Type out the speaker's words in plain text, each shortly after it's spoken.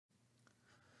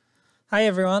Hi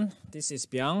everyone, this is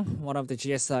Byung, one of the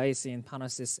GSIs in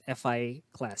Panos' FIA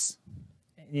class.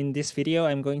 In this video,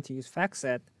 I'm going to use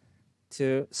FactSet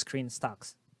to screen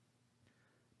stocks.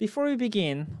 Before we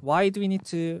begin, why do we need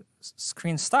to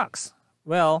screen stocks?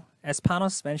 Well, as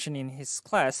Panos mentioned in his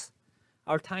class,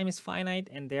 our time is finite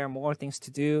and there are more things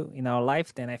to do in our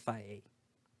life than FIA.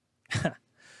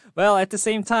 Well, at the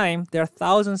same time, there are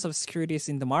thousands of securities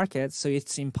in the market, so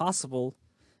it's impossible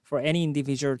for any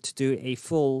individual to do a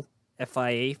full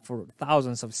FIA for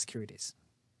thousands of securities.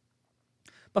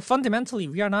 But fundamentally,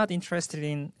 we are not interested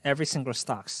in every single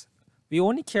stocks. We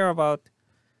only care about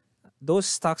those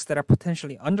stocks that are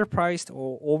potentially underpriced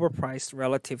or overpriced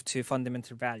relative to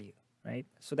fundamental value, right?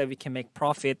 So that we can make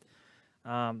profit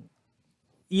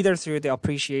either through the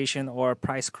appreciation or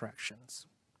price corrections.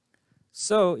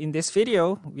 So in this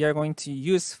video, we are going to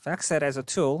use FactSet as a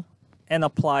tool and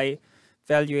apply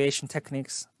valuation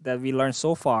techniques that we learned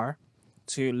so far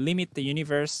to limit the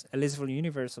eligible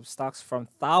universe of stocks from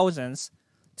thousands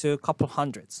to a couple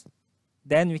hundreds.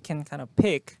 Then we can kind of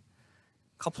pick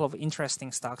a couple of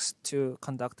interesting stocks to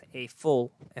conduct a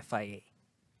full FIA.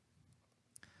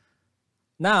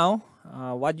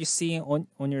 What you see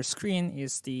on your screen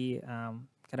is the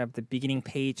kind of the beginning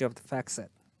page of the FactSet.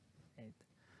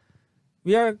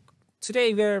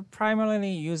 Today we are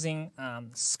primarily using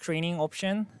screening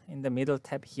option in the middle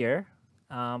tab here.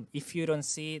 If you don't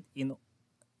see it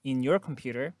in your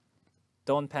computer,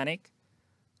 don't panic.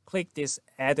 Click this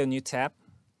add a new tab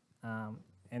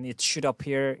and it should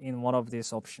appear in one of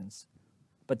these options.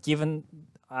 But given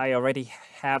I already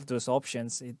have those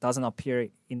options, it doesn't appear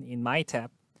in my tab.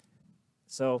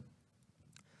 So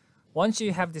once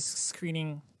you have this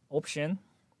screening option,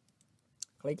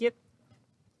 click it.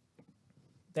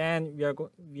 Then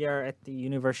we are at the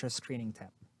universal screening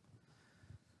tab.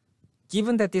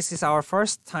 Given that this is our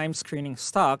first time screening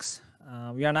stocks,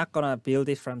 we are not going to build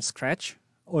it from scratch,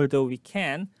 although we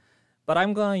can, but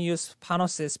I'm going to use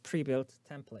Panos' pre-built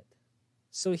template.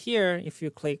 So here, if you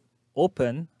click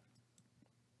Open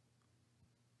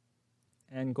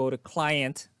and go to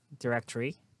Client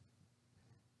Directory,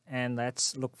 and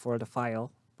let's look for the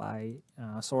file by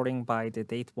sorting by the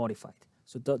date modified.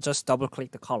 So just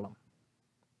double-click the column.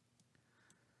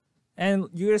 And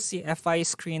you will see FIA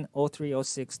Screen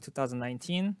 0306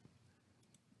 2019.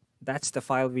 That's the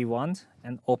file we want,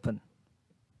 and open.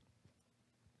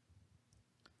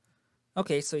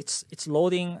 Okay, so it's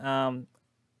loading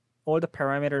all the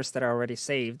parameters that are already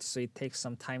saved, so it takes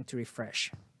some time to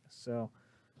refresh. So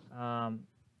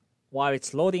while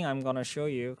it's loading, I'm going to show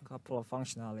you a couple of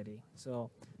functionality.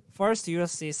 So first, you'll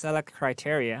see select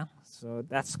criteria. So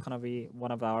that's going to be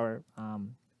one of our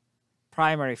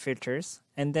primary filters.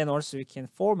 And then also we can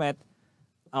format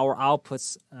our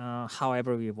outputs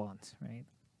however we want, right?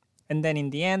 And then in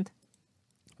the end,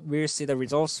 we'll see the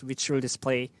results, which will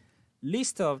display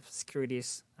list of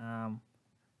securities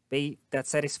that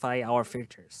satisfy our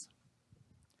filters.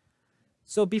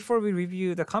 So before we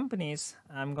review the companies,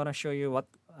 I'm going to show you what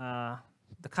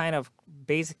the kind of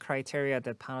basic criteria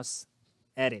that Panos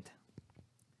added.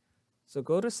 So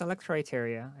go to select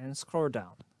criteria and scroll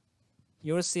down.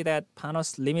 You will see that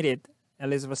Panos limited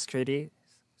eligible securities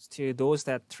to those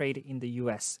that trade in the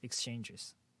US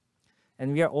exchanges.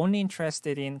 And we are only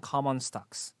interested in common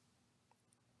stocks,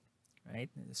 right?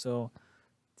 So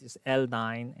this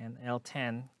L9 and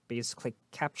L10 basically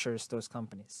captures those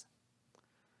companies.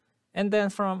 And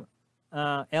then from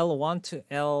L1 to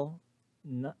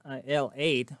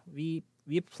L8, we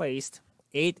placed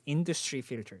 8 industry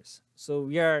filters. So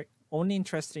we are only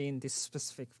interested in this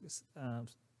specific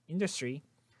industry,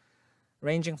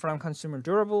 ranging from consumer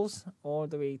durables all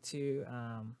the way to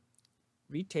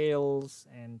retails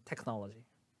and technology.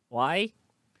 Why?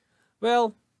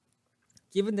 Well,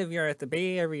 given that we are at the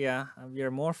Bay Area, we are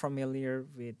more familiar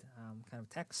with kind of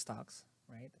tech stocks,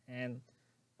 right? And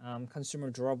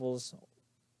consumer durables,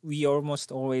 we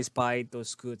almost always buy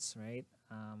those goods, right?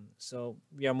 So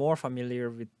we are more familiar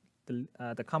with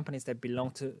the companies that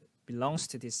belongs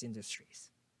to these industries.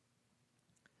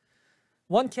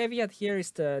 One caveat here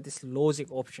is this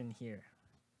logic option here.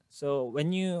 So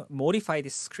when you modify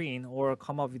this screen or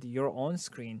come up with your own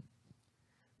screen,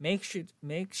 make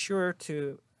sure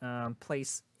to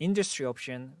place industry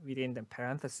option within the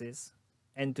parentheses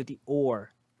and do the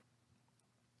OR.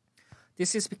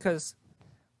 This is because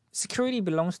security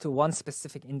belongs to one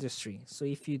specific industry. So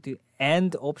if you do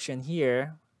AND option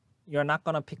here, you're not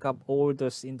going to pick up all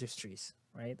those industries,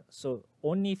 right? So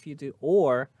only if you do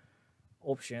OR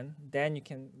option, then you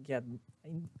can get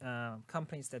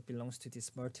companies that belongs to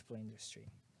this multiple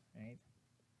industry, right?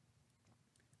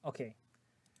 Okay.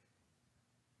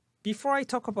 Before I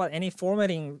talk about any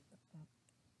formatting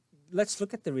let's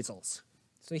look at the results.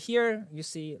 So here you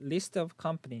see list of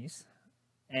companies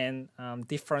and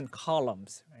different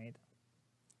columns, right?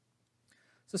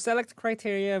 So select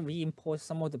criteria, we impose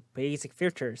some of the basic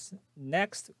filters.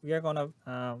 Next, we are gonna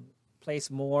place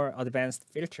more advanced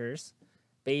filters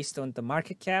based on the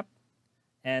market cap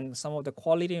and some of the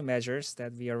quality measures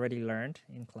that we already learned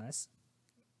in class,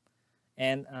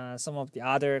 and some of the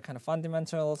other kind of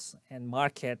fundamentals and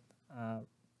market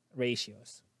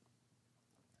ratios.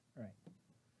 Right.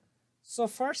 So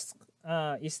first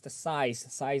is the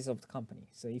size of the company.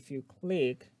 So if you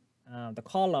click the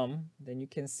column, then you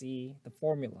can see the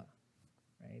formula,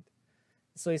 right?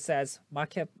 So it says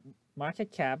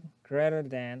market cap greater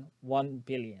than 1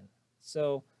 billion.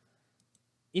 So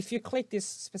if you click these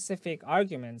specific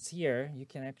arguments here, you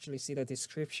can actually see the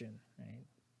description, right?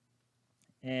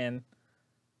 And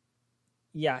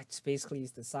yeah, it's basically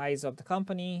the size of the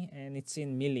company and it's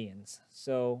in millions.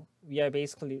 So we are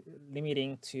basically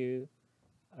limiting to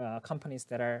companies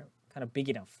that are kind of big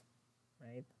enough,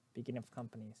 right? Big enough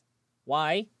companies.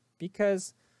 Why?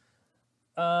 Because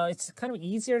it's kind of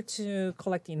easier to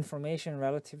collect information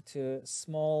relative to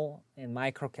small and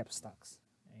micro cap stocks,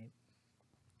 right?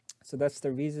 So that's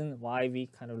the reason why we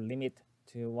kind of limit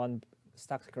to one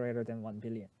stocks greater than 1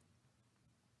 billion.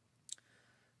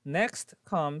 Next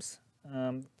comes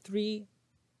 3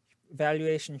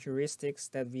 valuation heuristics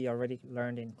that we already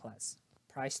learned in class.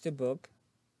 Price to book,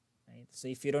 right? So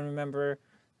if you don't remember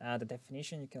the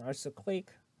definition, you can also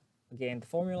click again the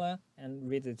formula and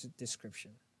read the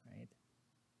description, right?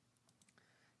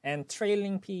 And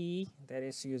trailing PE, that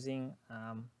is using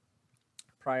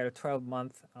prior 12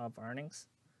 months of earnings,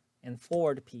 and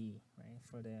forward PE, right,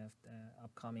 for the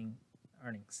upcoming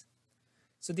earnings.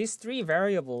 So these 3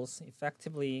 variables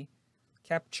effectively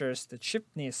captures the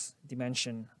cheapness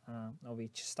dimension of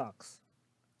each stocks,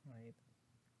 right?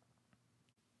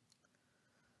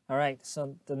 All right,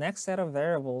 so the next set of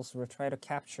variables will try to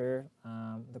capture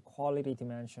the quality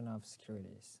dimension of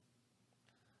securities.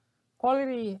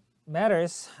 Quality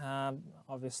matters,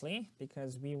 obviously,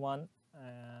 because we want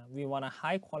a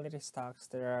high quality stocks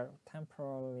that are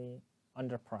temporarily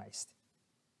underpriced.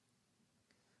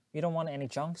 We don't want any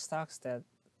junk stocks that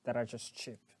are just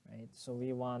cheap, right? So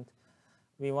we want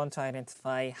to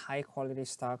identify high quality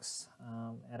stocks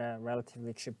at a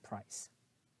relatively cheap price.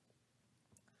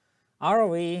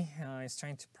 ROE is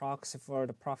trying to proxy for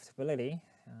the profitability,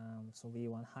 so we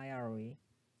want high ROE.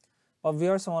 But we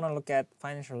also want to look at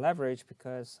financial leverage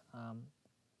because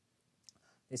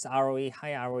this ROE,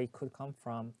 high ROE, could come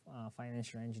from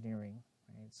financial engineering,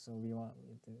 right? So we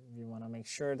want to make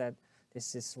sure that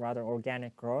this is rather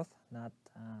organic growth, not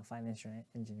financial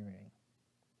engineering.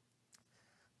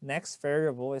 Next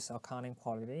variable is accounting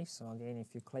quality. So again,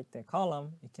 if you click the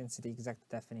column, you can see the exact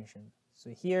definition.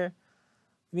 So here,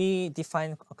 we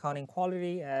define accounting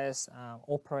quality as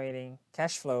operating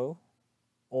cash flow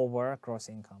over gross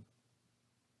income.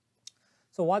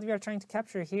 So what we are trying to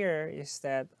capture here is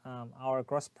that our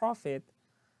gross profit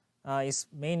is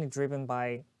mainly driven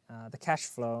by the cash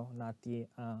flow, not the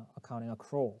accounting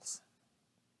accruals.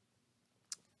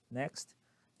 Next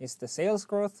is the sales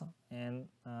growth, and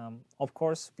of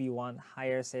course we want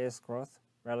higher sales growth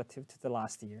relative to the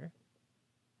last year.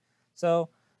 So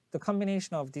the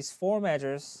combination of these 4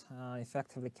 measures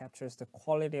effectively captures the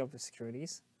quality of the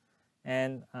securities,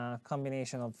 and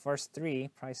combination of first 3,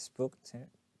 price booked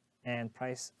and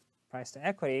price to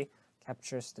equity,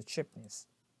 captures the cheapness.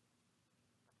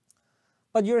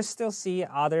 But you'll still see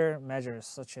other measures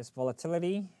such as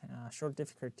volatility, short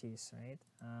difficulties, right?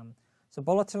 So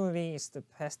volatility is the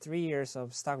past 3 years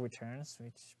of stock returns,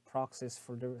 which proxies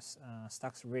for the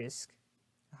stock's risk.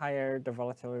 Higher the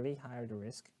volatility, higher the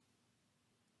risk.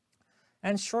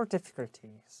 And short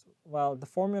difficulties. Well, the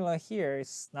formula here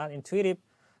is not intuitive,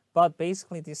 but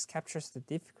basically this captures the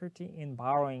difficulty in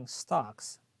borrowing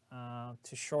stocks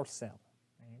to short sell,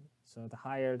 right? So the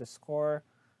higher the score,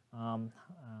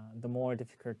 the more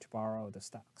difficult to borrow the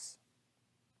stocks.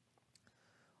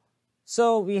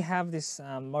 So we have these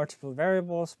multiple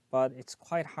variables, but it's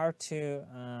quite hard to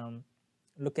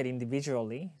look at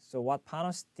individually. So what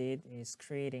Panos did is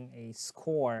creating a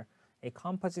score, a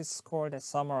composite score that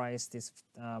summarizes these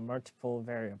multiple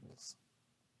variables,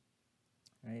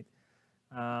 right?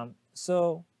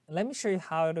 So let me show you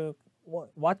how to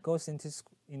what goes into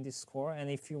in this score, and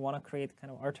if you want to create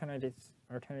kind of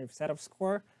alternative set of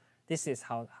score, this is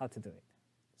how to do it.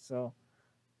 So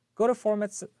go to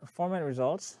format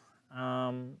results,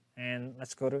 and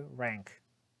let's go to rank.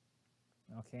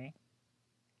 Okay.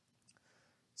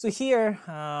 So here,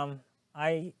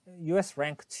 US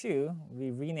rank 2,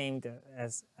 we renamed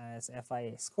as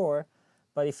FIA score,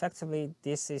 but effectively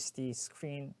this is the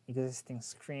existing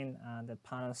screen that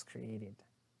Panos created.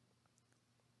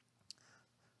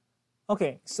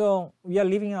 Okay, so we are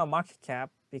leaving our market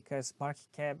cap because market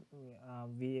cap,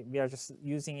 we are just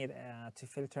using it to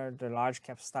filter the large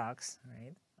cap stocks,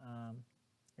 right?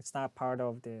 It's not part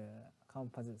of the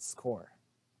composite score.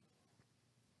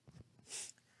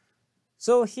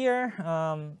 So here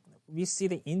we see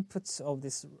the inputs of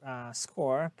this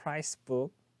score, price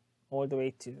book, all the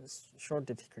way to short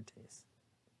difficulties.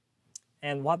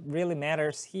 And what really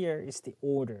matters here is the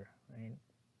order, right?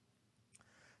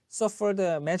 So for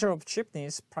the measure of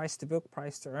cheapness, price to book,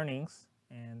 price to earnings,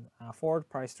 and forward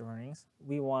price to earnings,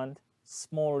 we want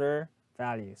smaller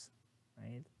values,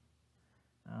 right?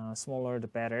 Smaller the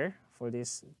better for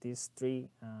these three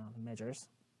measures.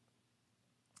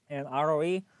 And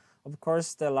ROE, of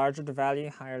course, the larger the value,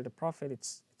 higher the profit,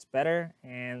 it's better.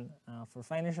 And for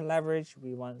financial leverage,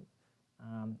 we want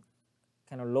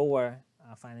kind of lower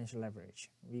financial leverage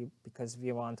because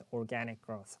we want organic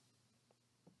growth.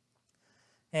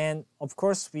 And of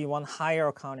course, we want higher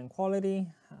accounting quality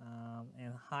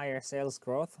and higher sales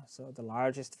growth. So the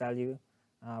largest value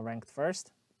ranked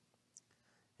first.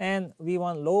 And we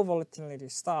want low volatility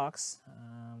stocks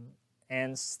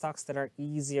and stocks that are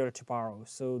easier to borrow.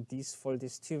 So for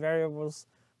these two variables,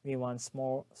 we want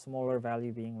smaller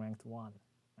value being ranked 1,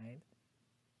 right?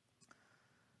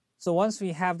 So once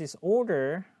we have this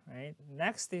order, right,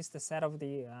 next is the set of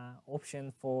the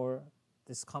option for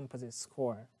this composite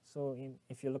score. So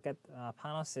if you look at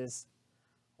Panos's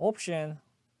option,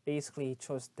 basically he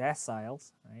chose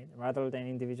deciles, right, rather than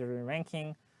individually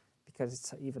ranking, because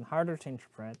it's even harder to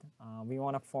interpret. We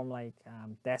want to form like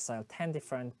decile, 10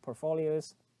 different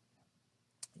portfolios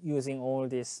using all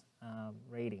these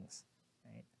ratings,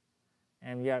 right?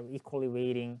 And we are equally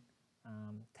weighting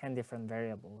 10 different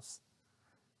variables.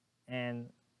 And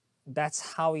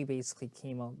that's how we basically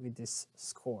came up with this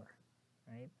score,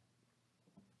 right?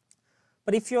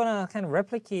 But if you want to kind of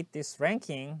replicate this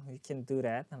ranking, you can do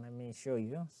that. And let me show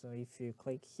you. So if you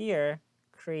click here,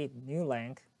 create new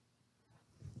rank,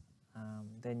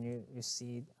 then you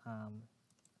see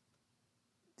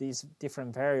these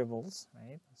different variables,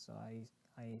 right? So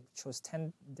I chose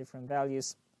 10 different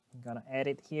values. I'm going to add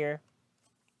it here.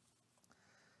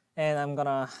 And I'm going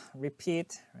to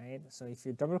repeat, right? So if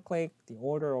you double click the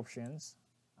order options,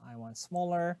 I want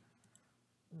smaller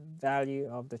value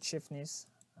of the cheapness,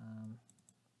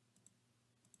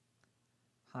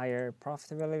 higher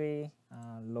profitability,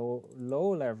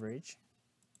 low leverage,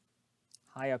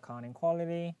 high accounting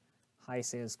quality, high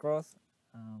sales growth,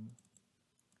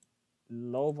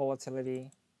 low volatility,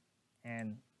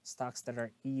 and stocks that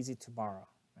are easy to borrow,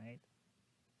 right?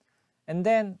 And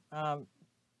then I'm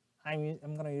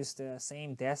going to use the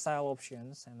same decile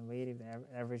options and weighted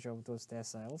average of those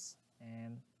deciles.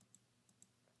 And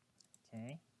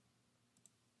okay,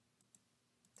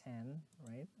 10,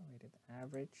 right? Weighted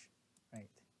average, right?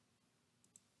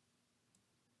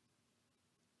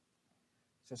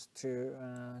 Just to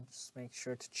just make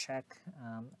sure to check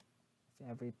if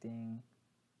everything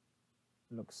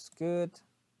looks good,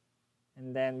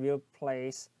 and then we'll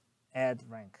place add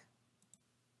rank.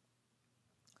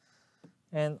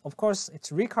 And of course,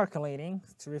 it's recalculating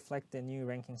to reflect the new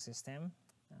ranking system.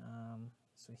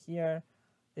 So here,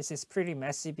 this is pretty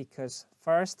messy because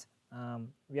first,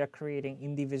 we are creating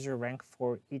individual rank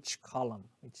for each column,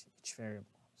 each variable.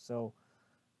 So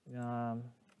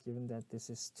given that this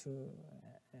is too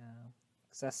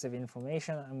excessive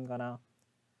information, I'm gonna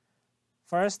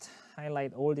first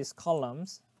highlight all these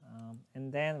columns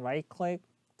and then right click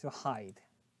to hide,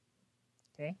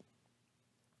 okay?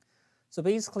 So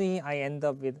basically I end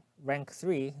up with rank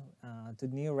 3, the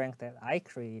new rank that I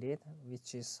created,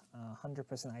 which is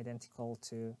 100% identical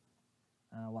to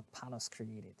what Panos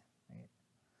created, right?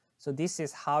 So this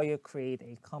is how you create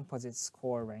a composite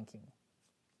score ranking.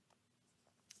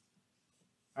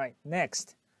 All right,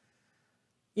 next.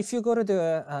 If you go to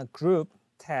the group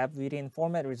tab within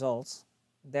format results,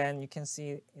 then you can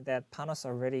see that Panos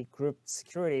already grouped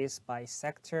securities by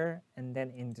sector and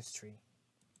then industry.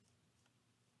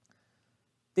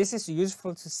 This is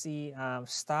useful to see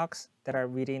stocks that are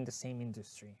within the same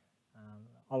industry,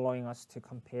 allowing us to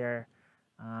compare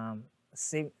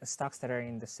stocks that are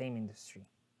in the same industry,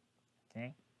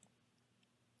 okay?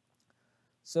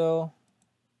 So,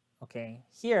 okay,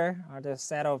 here are the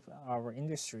set of our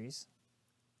industries,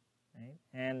 right?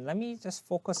 And let me just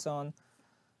focus on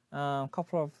a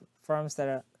couple of firms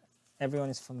that everyone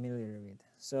is familiar with.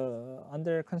 So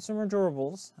under consumer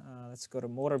durables, let's go to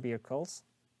motor vehicles.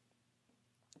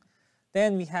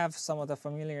 Then we have some of the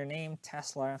familiar names: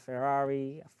 Tesla,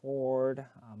 Ferrari, Ford,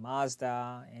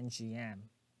 Mazda, and GM,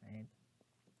 right?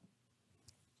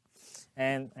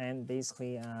 And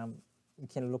basically, you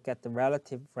can look at the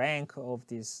relative rank of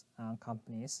these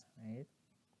companies, right?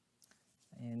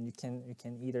 And you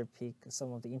can either pick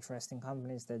some of the interesting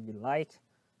companies that you like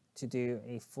to do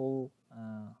a full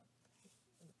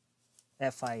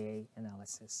FIA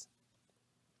analysis.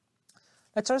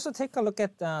 Let's also take a look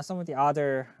at some of the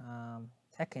other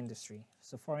tech industry.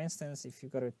 So for instance, if you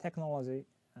go to technology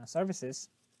services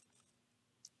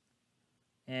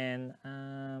and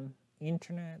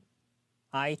internet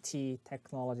IT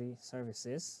technology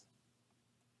services.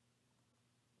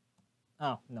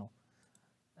 Oh, no.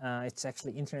 It's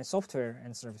actually internet software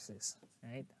and services,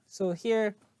 right? So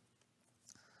here,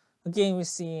 again, we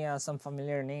see some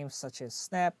familiar names such as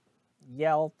Snap,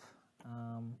 Yelp,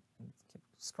 keep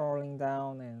scrolling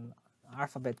down, and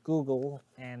Alphabet, Google,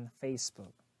 and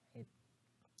Facebook, right?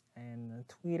 And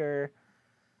Twitter.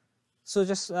 So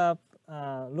just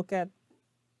look at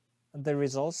the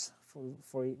results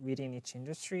for within each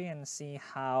industry and see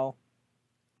how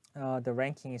the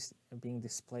ranking is being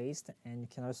displayed, and you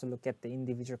can also look at the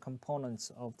individual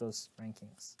components of those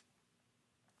rankings.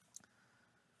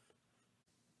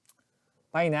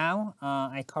 By now,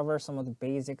 I cover some of the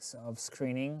basics of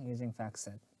screening using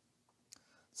FactSet.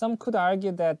 Some could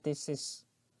argue that this is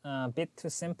a bit too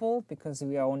simple because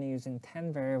we are only using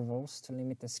 10 variables to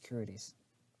limit the securities.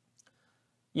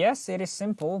 Yes, it is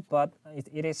simple, but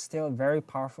it is still a very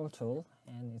powerful tool,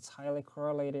 and it's highly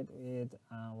correlated with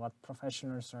what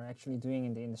professionals are actually doing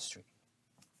in the industry.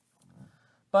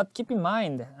 But keep in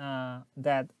mind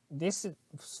that this is,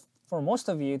 for most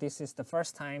of you, this is the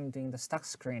first time doing the stock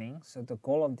screening. So the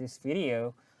goal of this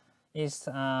video is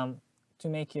to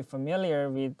make you familiar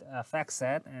with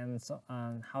FactSet and so,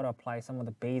 how to apply some of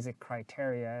the basic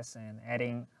criteria and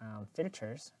adding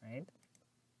filters, right?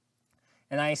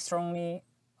 And I strongly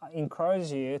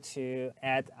encourage you to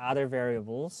add other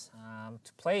variables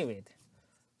to play with.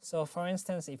 So for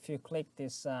instance, if you click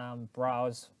this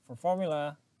browse for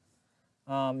formula,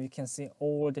 you can see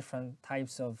all different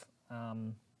types of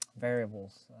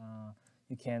variables.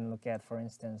 You can look at, for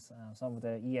instance, some of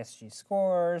the ESG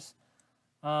scores,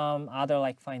 other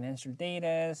like financial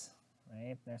data,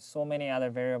 right? There's so many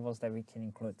other variables that we can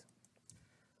include.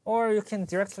 Or you can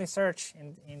directly search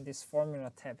in this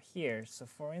formula tab here. So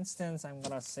for instance, I'm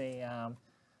gonna say, I'm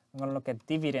gonna look at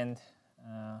dividend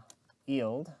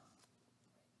yield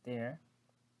there.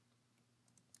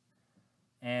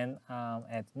 And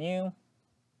add new.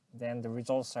 Then the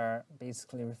results are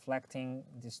basically reflecting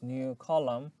this new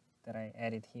column that I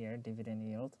added here, dividend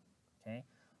yield, okay?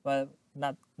 Well,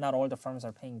 not all the firms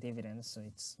are paying dividends, so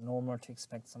it's normal to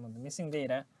expect some of the missing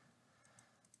data.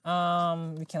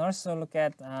 We can also look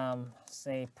at,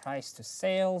 say, price to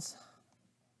sales,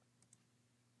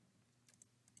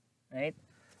 right?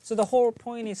 So the whole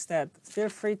point is that feel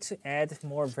free to add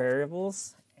more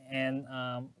variables, and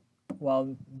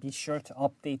well, be sure to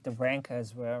update the rank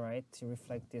as well, right, to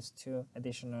reflect these two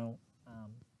additional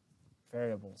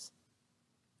variables.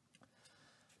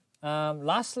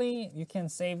 Lastly, you can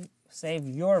save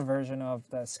your version of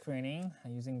the screening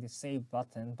using the save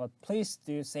button, but please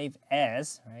do save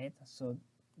as, right? So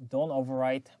don't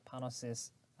overwrite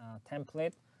Panos's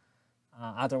template.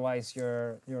 Otherwise,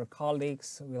 your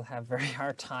colleagues will have very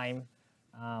hard time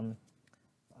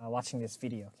watching this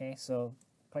video, okay? So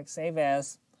click save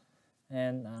as,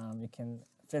 and you can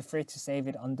feel free to save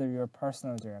it under your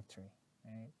personal directory,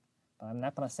 right? But I'm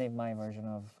not gonna save my version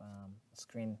of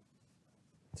screen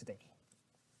today.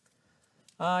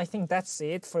 I think that's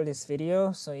it for this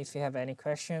video. So if you have any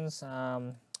questions,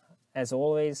 as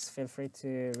always, feel free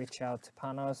to reach out to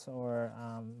Panos or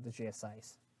the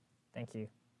GSIs. Thank you.